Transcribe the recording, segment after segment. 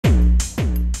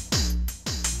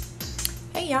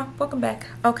y'all, welcome back.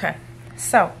 Okay,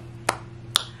 so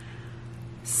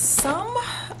some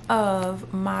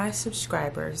of my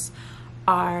subscribers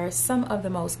are some of the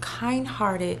most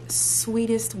kind-hearted,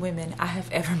 sweetest women I have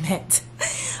ever met.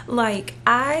 Like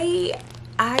I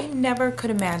never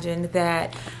could imagine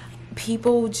that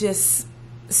people just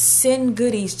send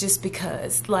goodies just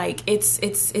because. Like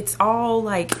it's all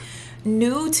like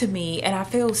new to me, and I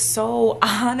feel so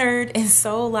honored and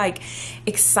so like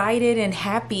excited and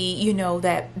happy, you know,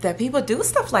 that people do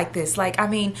stuff like this. Like, I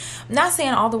mean, I'm not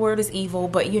saying all the world is evil,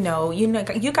 but you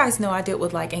guys know I deal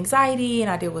with like anxiety, and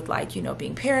I deal with like, you know,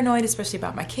 being paranoid, especially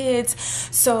about my kids.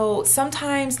 So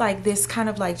sometimes like this kind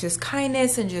of like just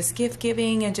kindness and just gift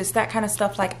giving and just that kind of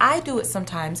stuff, like I do it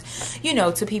sometimes, you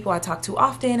know, to people I talk to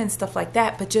often and stuff like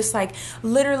that. But just like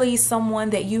literally someone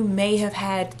that you may have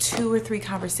had 2 or 3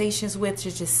 conversations with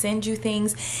to just send you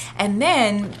things, and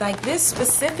then like this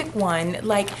specific one,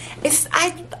 like it's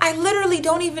I literally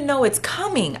don't even know it's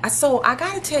coming. So I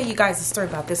gotta tell you guys a story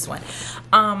about this one.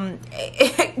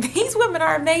 These women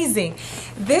are amazing.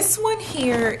 This one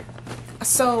here,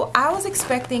 so I was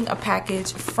expecting a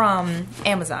package from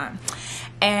Amazon,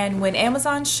 and when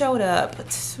Amazon showed up, I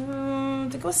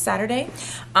think it was Saturday.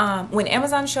 When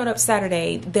Amazon showed up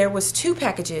Saturday, there was 2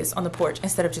 packages on the porch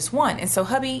instead of just 1. And so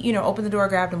hubby, you know, opened the door,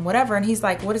 grabbed him, whatever. And he's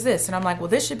like, what is this? And I'm like, well,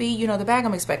 this should be, you know, the bag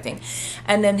I'm expecting.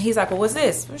 And then he's like, well, what's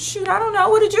this? Well, shoot, I don't know.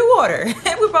 What did you order?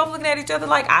 And we're both looking at each other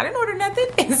like, I didn't order nothing.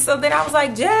 And so then I was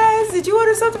like, Jazz, did you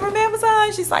order something from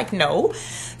Amazon? She's like, no.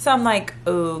 So I'm like,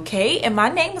 okay. And my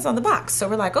name was on the box. So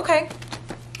we're like, okay.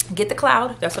 Get the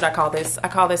cloud. That's what I call this. I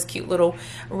call this cute little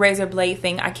razor blade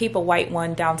thing. I keep a white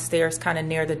one downstairs kind of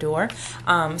near the door,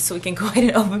 so we can go ahead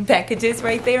and open packages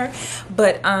right there.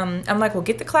 But I'm like, well,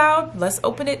 get the cloud. Let's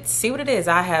open it, see what it is.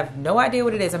 I have no idea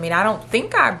what it is. I mean, I don't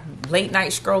think I late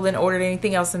night scrolling ordered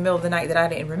anything else in the middle of the night that I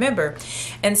didn't remember.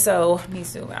 And so let me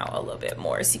zoom out a little bit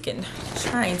more so you can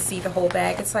try and see the whole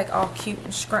bag. It's like all cute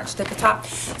and scrunched at the top.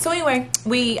 So anyway,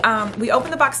 we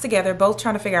opened the box together, both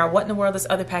trying to figure out what in the world this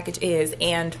other package is,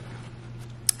 and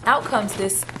out comes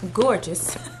this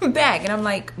gorgeous bag. And I'm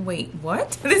like, wait, what?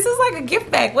 This is like a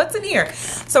gift bag. What's in here?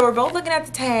 So we're both looking at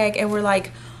the tag and we're like,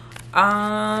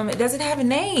 it doesn't have a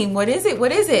name. What is it?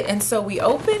 What is it? And so we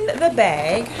open the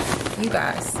bag. You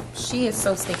guys, she is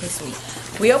so stinking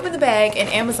sweet. We open the bag, and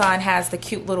Amazon has the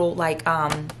cute little like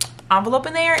envelope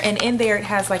in there, and in there it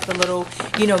has like the little,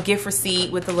 you know, gift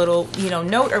receipt with the little, you know,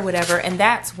 note or whatever. And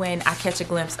that's when I catch a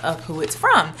glimpse of who it's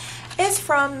from. It's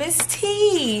from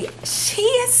Mztee. She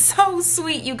is so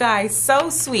sweet, you guys, so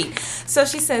sweet. So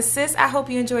she says, sis, I hope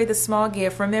you enjoy the small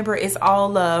gift. Remember, it's all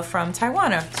love from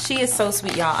Taiwana. She is so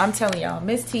sweet, y'all. I'm telling y'all,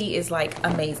 Mztee is like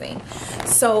amazing.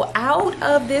 So out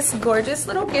of this gorgeous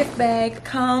little gift bag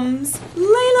comes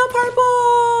Layla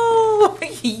Purple.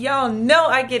 Y'all know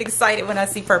I get excited when I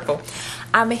see purple.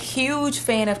 I'm a huge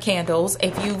fan of candles.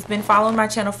 If you've been following my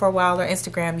channel for a while or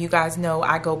Instagram, you guys know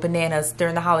I go bananas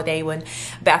during the holiday when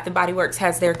Bath & Body Works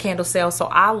has their candle sale. So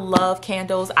I love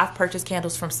candles. I've purchased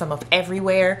candles from some of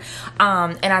everywhere.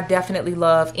 And I definitely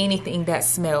love anything that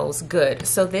smells good.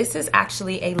 So this is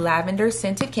actually a lavender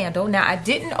scented candle. Now, I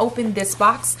didn't open this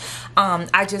box.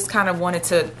 I just kind of wanted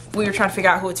to, we were trying to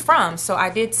figure out who it's from. So I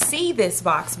did see this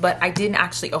box, but I didn't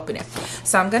actually open it.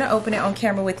 So I'm going to open it on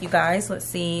camera with you guys. Let's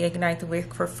see, ignite the wick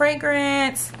for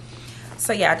fragrance.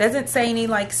 So yeah, it doesn't say any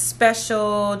like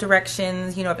special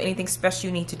directions, you know, if anything special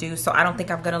you need to do. So I don't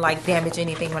think I'm gonna like damage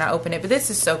anything when I open it. But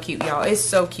this is so cute, y'all. It's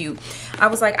so cute. I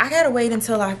was like, I gotta wait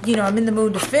until I'm in the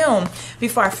mood to film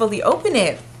before I fully open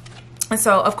it. And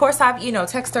so, of course, I've, you know,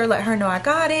 text her, let her know I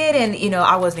got it. And, you know,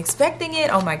 I wasn't expecting it.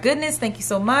 Oh, my goodness. Thank you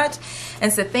so much.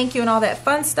 And said thank you and all that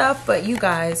fun stuff. But you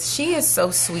guys, she is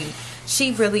so sweet.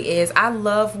 She really is. I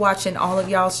love watching all of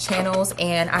y'all's channels.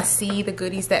 And I see the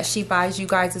goodies that she buys you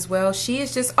guys as well. She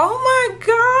is just, oh,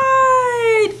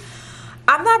 my God.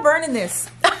 I'm not burning this.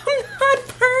 I'm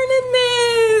not burning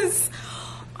this.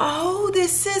 Oh,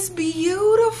 this is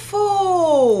beautiful.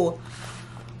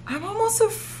 I'm almost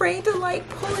afraid to like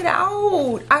pull it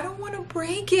out. I don't want to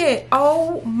break it.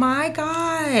 Oh my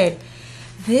God.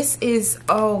 This is,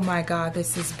 oh my God,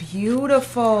 this is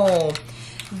beautiful.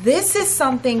 This is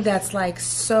something that's like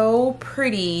so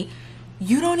pretty.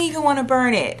 You don't even want to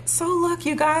burn it. So look,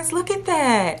 you guys, look at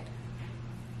that.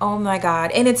 Oh my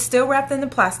God. And it's still wrapped in the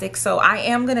plastic. So I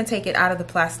am going to take it out of the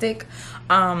plastic,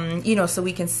 you know, so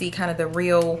we can see kind of the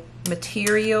real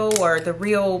material, or the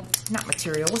real, not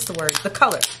material, what's the word? The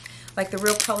color, like the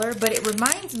real color. But it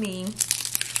reminds me,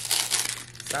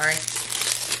 sorry,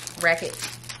 racket.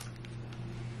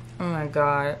 Oh my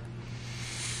God.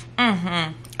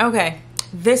 Okay.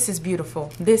 This is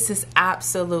beautiful. This is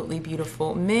absolutely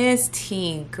beautiful.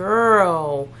 Mztee,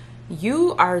 girl,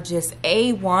 you are just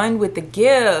A1 with the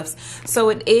gifts. So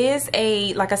it is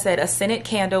a, like I said, a scented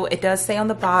candle. It does say on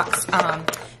the box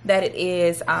that it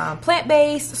is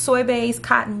plant-based, soy-based,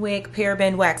 cotton wick,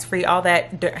 paraben, wax-free, all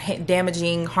that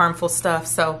damaging, harmful stuff.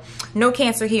 So no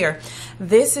cancer here.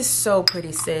 This is so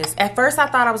pretty, sis. At first I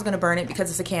thought I was gonna burn it because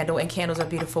it's a candle and candles are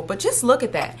beautiful, but just look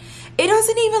at that. It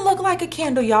doesn't even look like a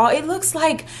candle, y'all. It looks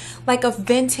like a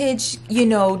vintage, you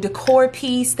know, decor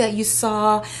piece that you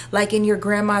saw like in your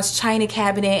grandma's china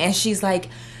cabinet, and she's like,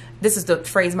 this is the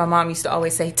phrase my mom used to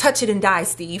always say, touch it and die,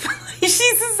 Steve. She used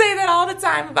to say that all the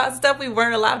time about stuff we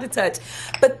weren't allowed to touch.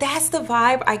 But that's the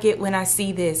vibe I get when I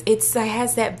see this. It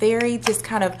has that very just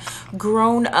kind of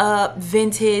grown up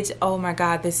vintage. Oh my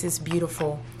God, this is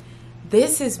beautiful.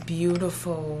 This is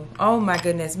beautiful. Oh my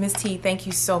goodness. Mztee, thank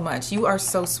you so much. You are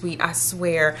so sweet, I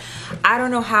swear. I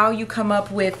don't know how you come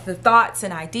up with the thoughts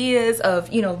and ideas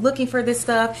of, you know, looking for this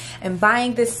stuff and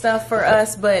buying this stuff for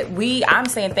us, but I'm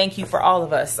saying thank you for all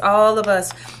of us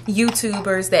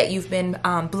YouTubers that you've been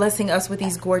blessing us with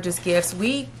these gorgeous gifts.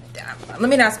 Let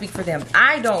me not speak for them.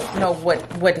 I don't know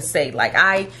what to say. Like,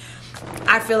 I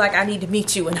feel like I need to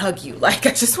meet you and hug you. Like,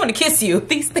 I just want to kiss you.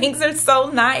 These things are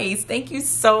so nice. Thank you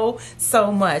so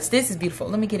much. This is beautiful.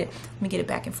 Let me get it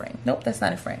back in frame. Nope, that's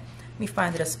not in frame. Let me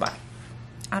find it a spot.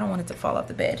 I don't want it to fall off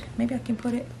the bed. Maybe I can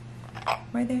put it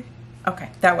right there. Okay,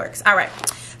 that works. All right.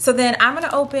 So then I'm going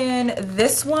to open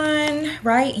this one,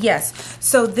 right? Yes.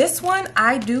 So this one,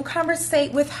 I do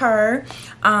conversate with her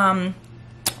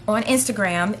on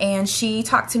Instagram, and she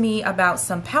talked to me about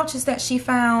some pouches that she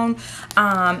found,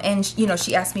 and you know,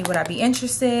 she asked me would I be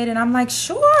interested, and I'm like,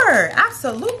 sure,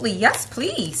 absolutely, yes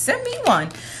please, send me one.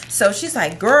 So she's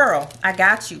like, girl, I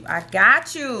got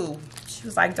you. She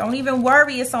was like, don't even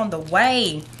worry, it's on the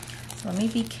way. So let me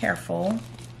be careful.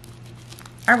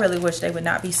 I really wish they would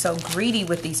not be so greedy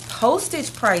with these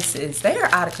postage prices. They are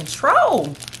out of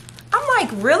control. I'm like,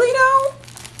 really though?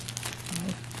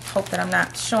 Hope that I'm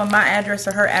not showing my address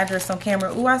or her address on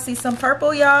camera. Ooh, I see some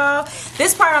purple, y'all.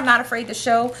 This part I'm not afraid to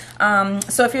show.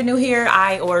 So if you're new here,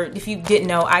 or if you didn't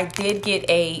know, I did get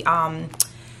a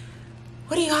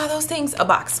what do you call those things? A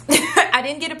box. I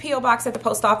didn't get a P.O. box at the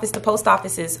post office. The post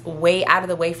office is way out of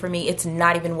the way for me. It's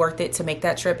not even worth it to make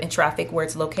that trip in traffic where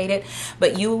it's located.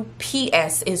 But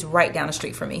UPS is right down the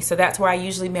street from me. So that's where I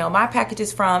usually mail my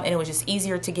packages from, and it was just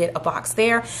easier to get a box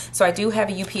there. So I do have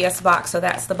a UPS box, so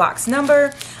that's the box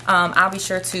number. I'll be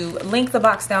sure to link the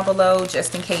box down below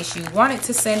just in case you wanted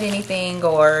to send anything,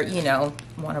 or, you know,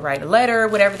 want to write a letter,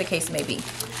 whatever the case may be.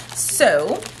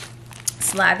 So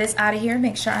slide this out of here.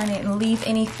 Make sure I didn't leave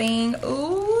anything.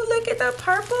 Ooh, look at the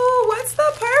purple. What's the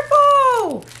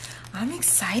purple? I'm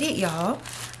excited, y'all.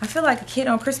 I feel like a kid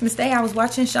on Christmas Day. I was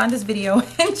watching Shonda's video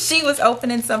and she was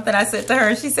opening something I said to her,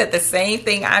 and she said the same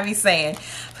thing I be saying. I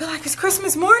feel like it's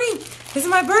Christmas morning. Is it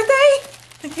my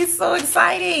birthday? It's so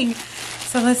exciting.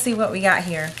 So let's see what we got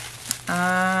here. Ooh,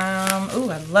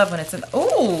 I love when it's in.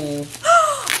 Ooh.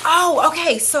 Oh,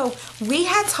 okay. So we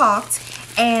had talked,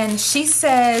 and she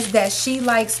says that she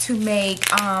likes to make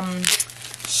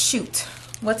shoot,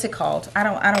 what's it called? I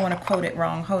don't want to quote it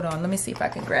wrong. Hold on, let me see if I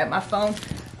can grab my phone.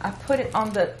 I put it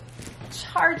on the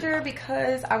charger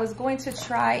because I was going to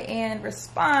try and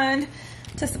respond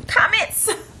to some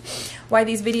comments while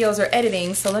these videos are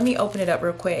editing. So let me open it up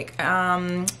real quick.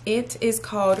 It is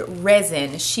called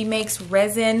Resin. She makes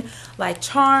resin like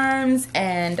charms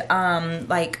and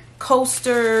like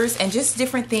coasters and just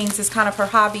different things. It's kind of her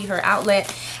hobby, her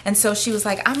outlet. And so she was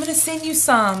like, I'm gonna send you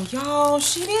some. Y'all,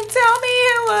 she didn't tell me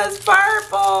it was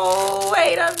purple.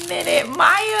 Wait a minute,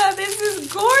 Maya, this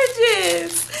is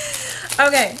gorgeous.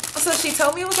 Okay, so she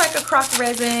told me it was like a Croc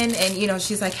resin, and you know,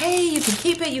 she's like, hey, you can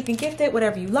keep it, you can gift it,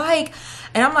 whatever you like.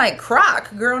 And I'm like, Croc?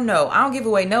 Girl, no, I don't give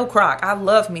away no Croc. I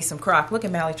love me some Croc. Look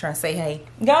at Mally trying to say hey.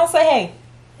 Go say hey.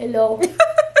 Hello.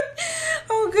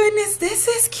 Oh goodness, this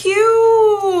is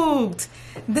cute.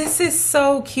 This is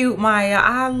so cute, Maya.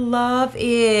 I love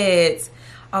it.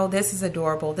 Oh, this is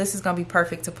adorable. This is gonna be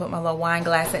perfect to put my little wine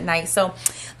glass at night. So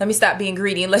let me stop being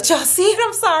greedy and let y'all see it.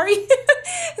 I'm sorry.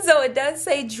 So it does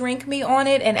say drink me on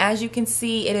it, and as you can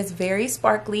see, it is very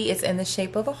sparkly. It's in the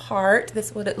shape of a heart. This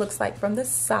is what it looks like from the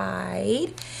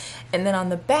side. And then on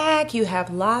the back, you have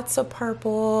lots of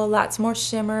purple, lots more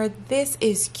shimmer. This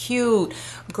is cute.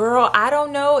 Girl, I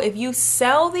don't know if you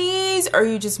sell these or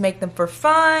you just make them for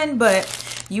fun, but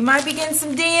you might be getting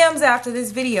some DMs after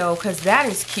this video because that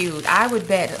is cute. I would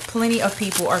bet plenty of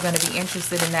people are going to be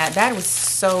interested in that. That was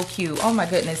so cute. Oh my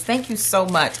goodness. Thank you so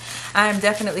much. I am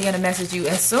definitely going to message you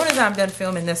as soon as I'm done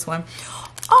filming this one.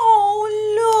 Oh,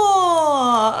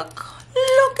 look.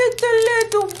 at the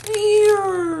little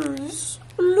ears.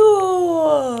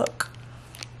 Look.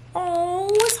 Oh,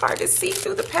 it's hard to see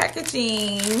through the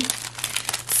packaging.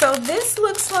 So this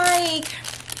looks like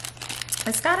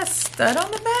it's got a stud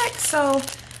on the back. So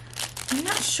I'm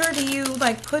not sure, do you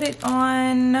like put it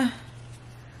on,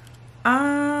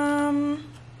 or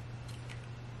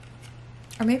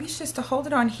maybe it's just to hold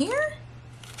it on here?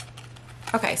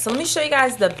 Okay, so let me show you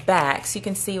guys the back so you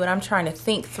can see what I'm trying to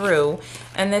think through.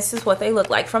 And this is what they look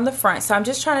like from the front. So I'm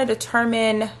just trying to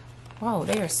determine, whoa,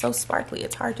 they are so sparkly,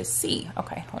 it's hard to see.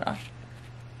 Okay, hold on.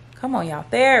 Come on, y'all.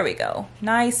 There we go.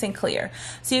 Nice and clear.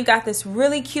 So you've got this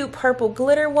really cute purple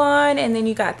glitter one, and then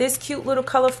you got this cute little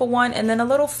colorful one, and then a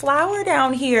little flower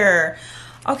down here.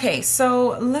 Okay,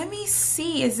 so let me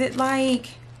see. Is it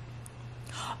like,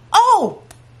 oh,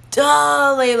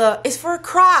 duh, Layla. It's for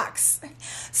Crocs.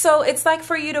 So it's like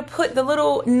for you to put the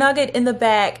little nugget in the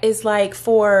back is like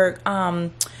for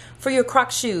your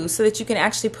Croc shoes so that you can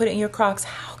actually put it in your Crocs.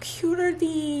 How cute are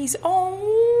these?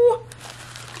 Oh.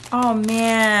 Oh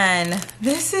man,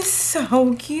 this is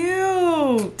so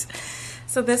cute.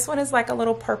 So this one is like a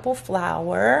little purple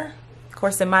flower. Of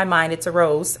course, in my mind, it's a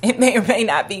rose. It may or may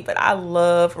not be, but I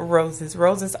love roses.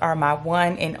 Roses are my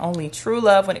one and only true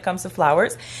love when it comes to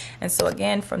flowers. And so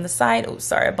again, from the side, oops,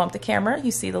 sorry, I bumped the camera.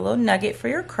 You see the little nugget for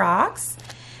your Crocs.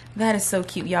 That is so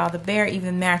cute, y'all. The bear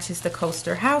even matches the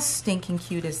coaster. How stinking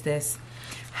cute is this?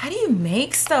 How do you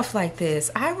make stuff like this?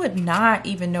 I would not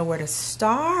even know where to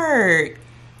start.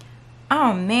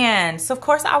 Oh man, so of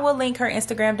course I will link her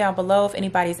Instagram down below if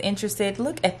anybody's interested.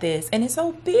 Look at this, and it's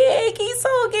so big, he's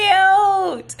so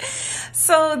cute.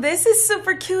 So this is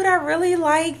super cute. I really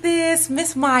like this.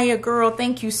 Miss Maya, girl,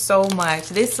 thank you so much.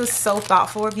 This was so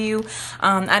thoughtful of you.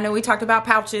 I know we talked about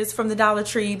pouches from the Dollar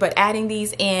Tree, but adding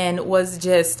these in was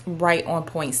just right on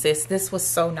point, sis. This was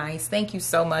so nice. Thank you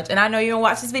so much. And I know you're gonna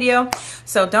watch this video,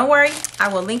 so don't worry.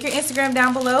 I will link your Instagram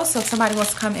down below, so if somebody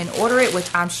wants to come and order it, which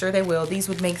I'm sure they will, these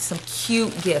would make some cute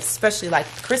gifts, especially like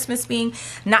Christmas being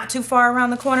not too far around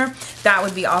the corner. That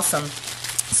would be awesome.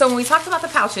 So when we talked about the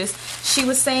pouches, she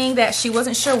was saying that she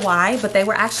wasn't sure why, but they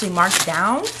were actually marked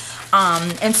down.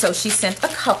 And so she sent a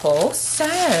couple. So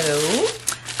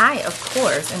I, of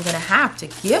course, am gonna have to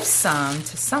give some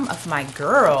to some of my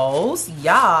girls.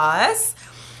 Yes.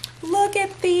 Look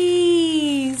at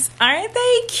these. Aren't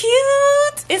they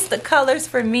cute? It's the colors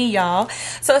for me, y'all.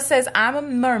 So it says, I'm a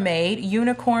mermaid,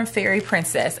 unicorn, fairy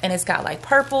princess. And it's got like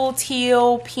purple,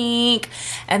 teal, pink.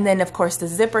 And then, of course, the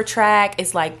zipper track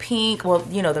is like pink. Well,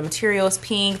 you know, the material is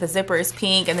pink. The zipper is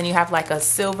pink. And then you have like a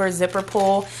silver zipper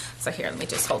pull. So here, let me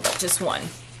just hold up just one.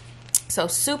 So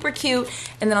super cute.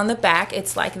 And then on the back,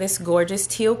 it's like this gorgeous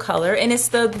teal color. And it's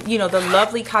the, you know, the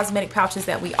lovely cosmetic pouches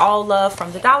that we all love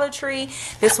from the Dollar Tree.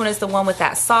 This one is the one with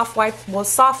that soft wipe, well,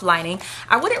 soft lining.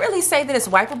 I wouldn't really say that it's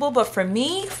wipeable, but for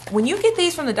me, when you get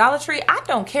these from the Dollar Tree, I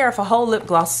don't care if a whole lip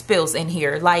gloss spills in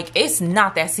here. Like, it's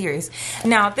not that serious.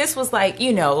 Now, if this was like,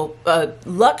 you know, a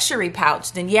luxury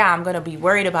pouch, then yeah, I'm going to be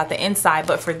worried about the inside.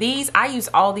 But for these, I use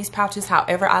all these pouches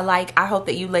however I like. I hope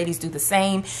that you ladies do the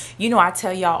same. You know, I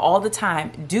tell y'all all the time,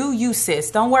 do you, sis.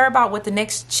 Don't worry about what the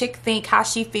next chick think, how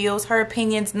she feels, her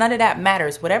opinions. None of that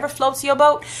matters. Whatever floats your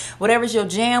boat, whatever's your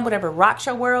jam, whatever rocks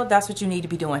your world, that's what you need to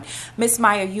be doing. Miss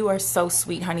Maya, you are so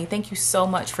sweet, honey. Thank you so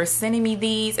much for sending me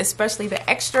these, especially the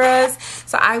extras.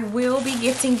 So I will be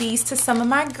gifting these to some of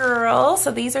my girls.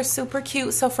 So these are super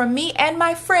cute. So for me and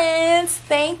my friends,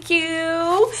 thank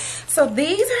you. So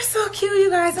these are so cute,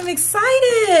 you guys. I'm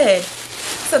excited.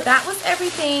 So that was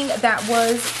everything that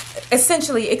was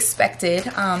essentially expected.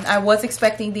 I was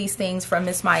expecting these things from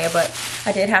Miss Maya, but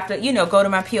I did have to, you know, go to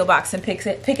my P.O. box and pick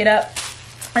it up.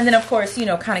 And then, of course, you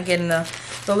know, kind of get in the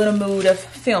little mood of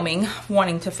filming,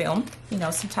 wanting to film. You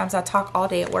know, sometimes I talk all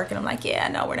day at work and I'm like, yeah,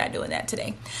 no, we're not doing that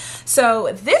today.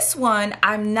 So this one,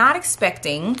 I'm not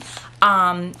expecting.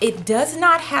 It does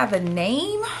not have a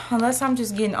name, unless I'm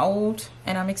just getting old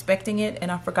and I'm expecting it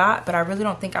and I forgot, but I really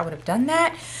don't think I would have done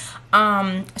that.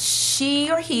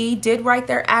 She or he did write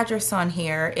their address on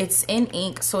here. It's in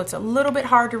ink, so it's a little bit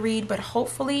hard to read, but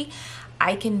hopefully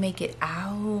I can make it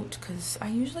out, because I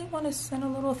usually want to send a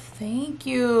little thank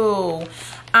you.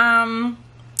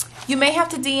 You may have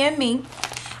to DM me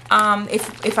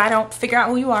if I don't figure out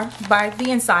who you are by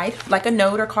the inside, like a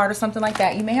note or card or something like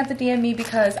that. You may have to DM me,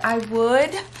 because I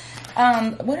would,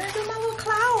 what did I do with my little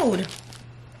cloud?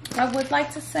 I would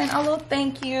like to send a little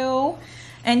thank you.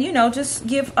 And, you know, just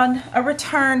give a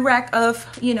return random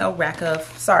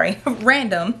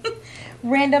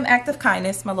act of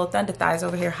kindness. My little thunder thighs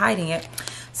over here hiding it.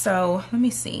 So let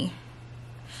me see.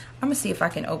 I'm gonna see if I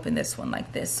can open this one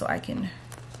like this so I can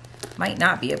Might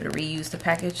not be able to reuse the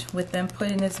package with them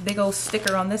putting this big old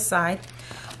sticker on this side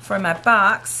for my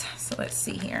box. So let's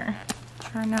see here.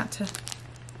 Try not to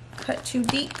cut too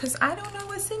deep because I don't know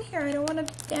what's in here. I don't want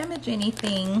to damage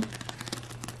anything.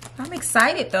 I'm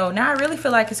excited though. Now I really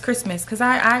feel like it's Christmas because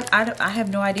I have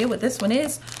no idea what this one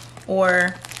is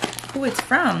or who it's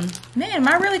from. Man, am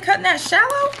I really cutting that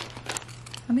shallow?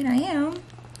 I mean, I am,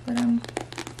 but I'm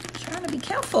trying to be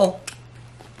careful.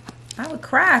 I would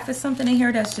cry if there's something in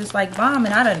here that's just like bomb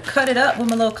and I done cut it up with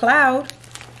my little cloud.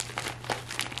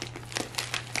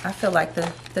 I feel like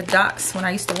the docs when I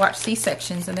used to watch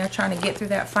C-sections and they're trying to get through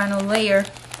that final layer,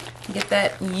 get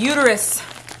that uterus.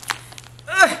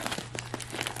 Ugh.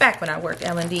 Back when I worked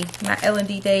L&D, my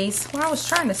L&D days, well, I was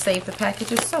trying to save the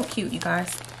package. It's so cute, you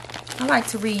guys. I like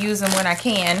to reuse them when I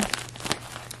can.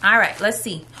 All right, let's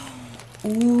see.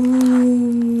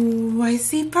 Ooh, I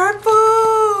see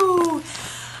purple.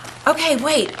 Okay,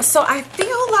 wait. So I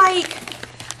feel like,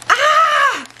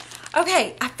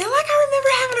 okay, I feel like I remember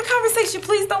having a conversation.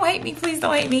 Please don't hate me. Please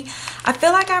don't hate me. I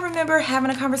feel like I remember having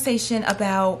a conversation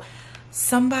about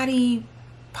somebody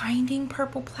binding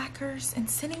purple placards and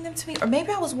sending them to me. Or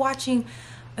maybe I was watching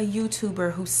a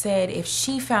YouTuber who said if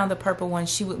she found the purple one,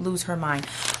 she would lose her mind.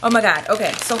 Oh my God.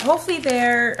 Okay, so hopefully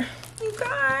there, you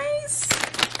guys,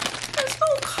 there's no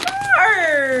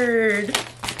card.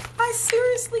 I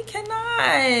seriously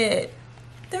cannot.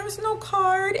 There's no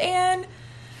card and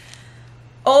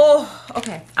oh,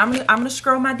 okay. I'm gonna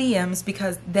scroll my DMs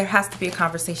because there has to be a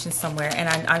conversation somewhere, and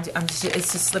I'm just,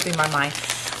 it's just slipping my mind.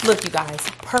 Look, you guys,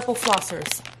 purple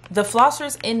flossers. The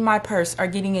flossers in my purse are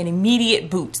getting an immediate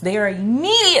boot. They are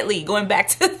immediately going back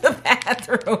to the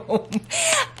bathroom.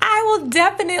 I will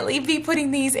definitely be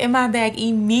putting these in my bag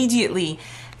immediately.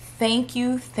 Thank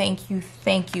you, thank you,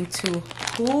 thank you to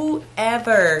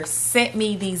whoever sent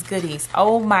me these goodies.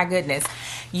 Oh my goodness.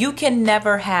 You can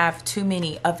never have too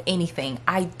many of anything.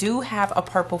 I do have a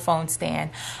purple phone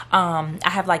stand. I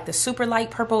have like the super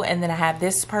light purple and then I have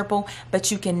this purple,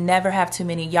 but you can never have too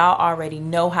many. Y'all already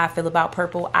know how I feel about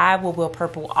purple. I will wear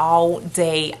purple all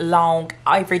day long,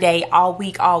 every day, all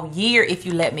week, all year if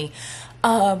you let me.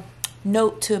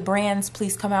 Note to brands,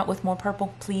 please come out with more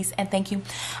purple, please, and thank you.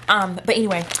 But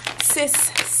anyway,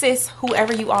 sis,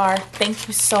 whoever you are, thank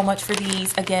you so much for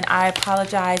these. Again, I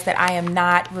apologize that I am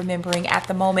not remembering at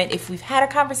the moment if we've had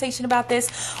a conversation about this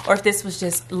or if this was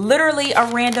just literally a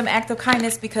random act of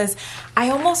kindness, because I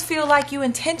almost feel like you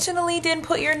intentionally didn't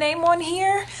put your name on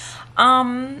here.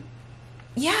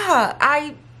 Yeah,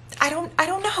 I don't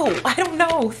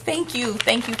know. Thank you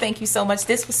so much.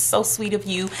 This was so sweet of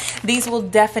you. These will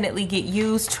definitely get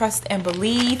used. Trust and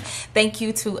believe. Thank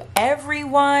you to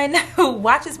everyone who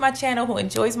watches my channel, who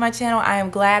enjoys my channel. I am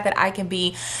glad that I can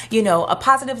be, you know, a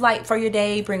positive light for your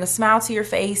day, bring a smile to your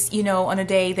face, you know, on a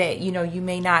day that, you know, you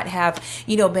may not have,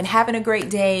 you know, been having a great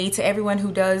day. To everyone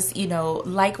who does, you know,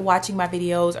 like watching my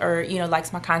videos or, you know,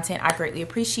 likes my content, I greatly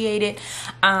appreciate it.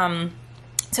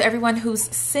 To everyone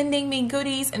who's sending me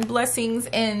goodies and blessings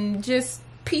and just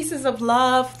pieces of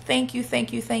love, thank you,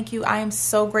 thank you, thank you. I am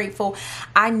so grateful.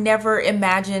 I never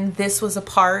imagined this was a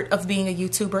part of being a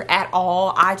YouTuber at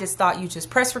all. I just thought you just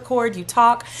press record, you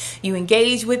talk, you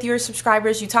engage with your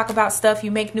subscribers, you talk about stuff, you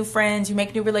make new friends, you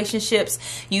make new relationships,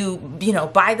 you know,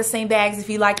 buy the same bags if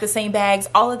you like the same bags,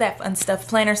 all of that fun stuff,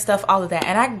 planner stuff, all of that.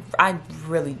 And I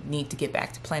really need to get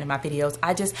back to planning my videos.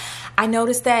 I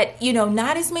noticed that, you know,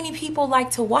 not as many people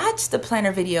like to watch the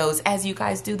planner videos as you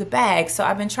guys do the bags. So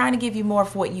I've been trying to give you more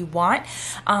of what you want.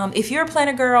 If you're a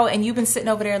planner girl and you've been sitting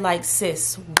over there like,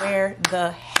 sis, where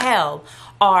the hell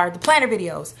are the planner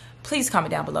videos? Please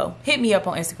comment down below. Hit me up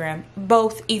on Instagram.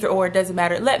 Both, either or, it doesn't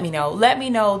matter. Let me know. Let me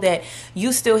know that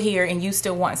you still here and you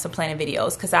still want some planner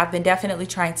videos, because I've been definitely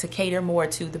trying to cater more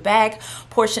to the bag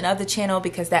portion of the channel,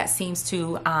 because that seems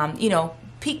to, you know,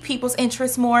 pique people's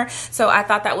interest more. So I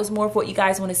thought that was more of what you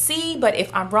guys want to see, but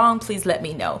if I'm wrong, please let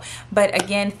me know. But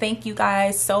again, thank you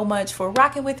guys so much for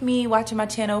rocking with me, watching my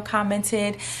channel,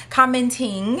 commenting,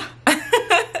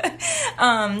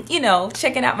 you know,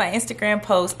 checking out my Instagram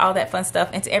posts, all that fun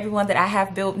stuff. And to everyone that I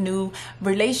have built new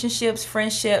relationships,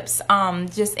 friendships,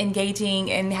 just engaging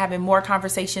and having more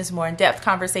conversations, more in-depth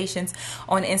conversations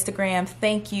on Instagram,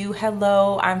 thank you.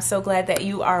 Hello, I'm so glad that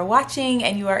you are watching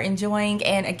and you are enjoying.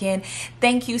 And again,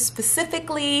 thank you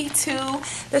specifically to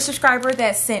the subscriber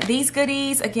that sent these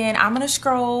goodies. Again, I'm gonna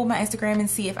scroll my Instagram and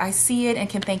see if I see it and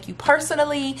can thank you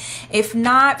personally. If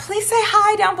not, please say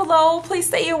hi down below. Please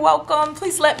say you're welcome.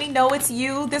 Please let me know it's wants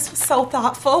you. This was so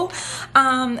thoughtful.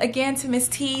 Again, to Miss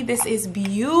T, this is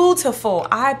beautiful.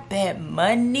 I bet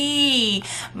money.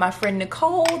 My friend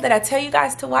Nicole, that I tell you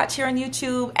guys to watch here on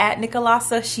YouTube at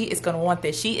Nicolasa, she is gonna want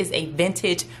this. She is a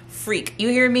vintage freak. You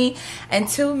hear me? And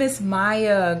to Miss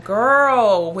Maya,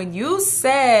 girl, when you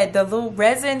said the little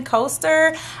resin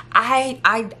coaster,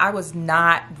 I was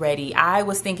not ready. I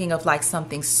was thinking of like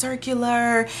something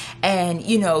circular and,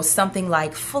 you know, something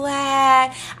like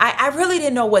flat. I really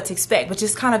didn't know what to expect, but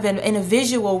just kind of in a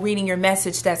visual reading your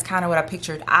message, that's kind of what I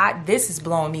pictured. This is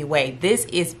blowing me away. This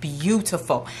is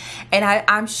beautiful. And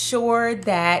I'm sure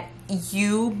that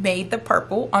you made the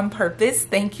purple on purpose.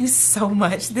 Thank you so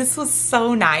much. This was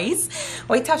so nice.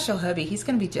 Wait till I show hubby. He's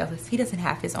gonna be jealous. He doesn't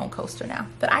have his own coaster now,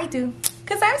 but I do,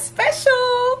 because I'm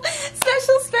special.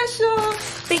 Special.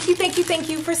 Thank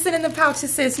you for sending the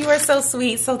pouches, sis. You are so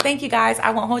sweet. So thank you guys.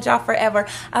 I won't hold y'all forever.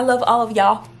 I love all of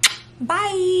y'all.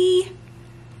 Bye.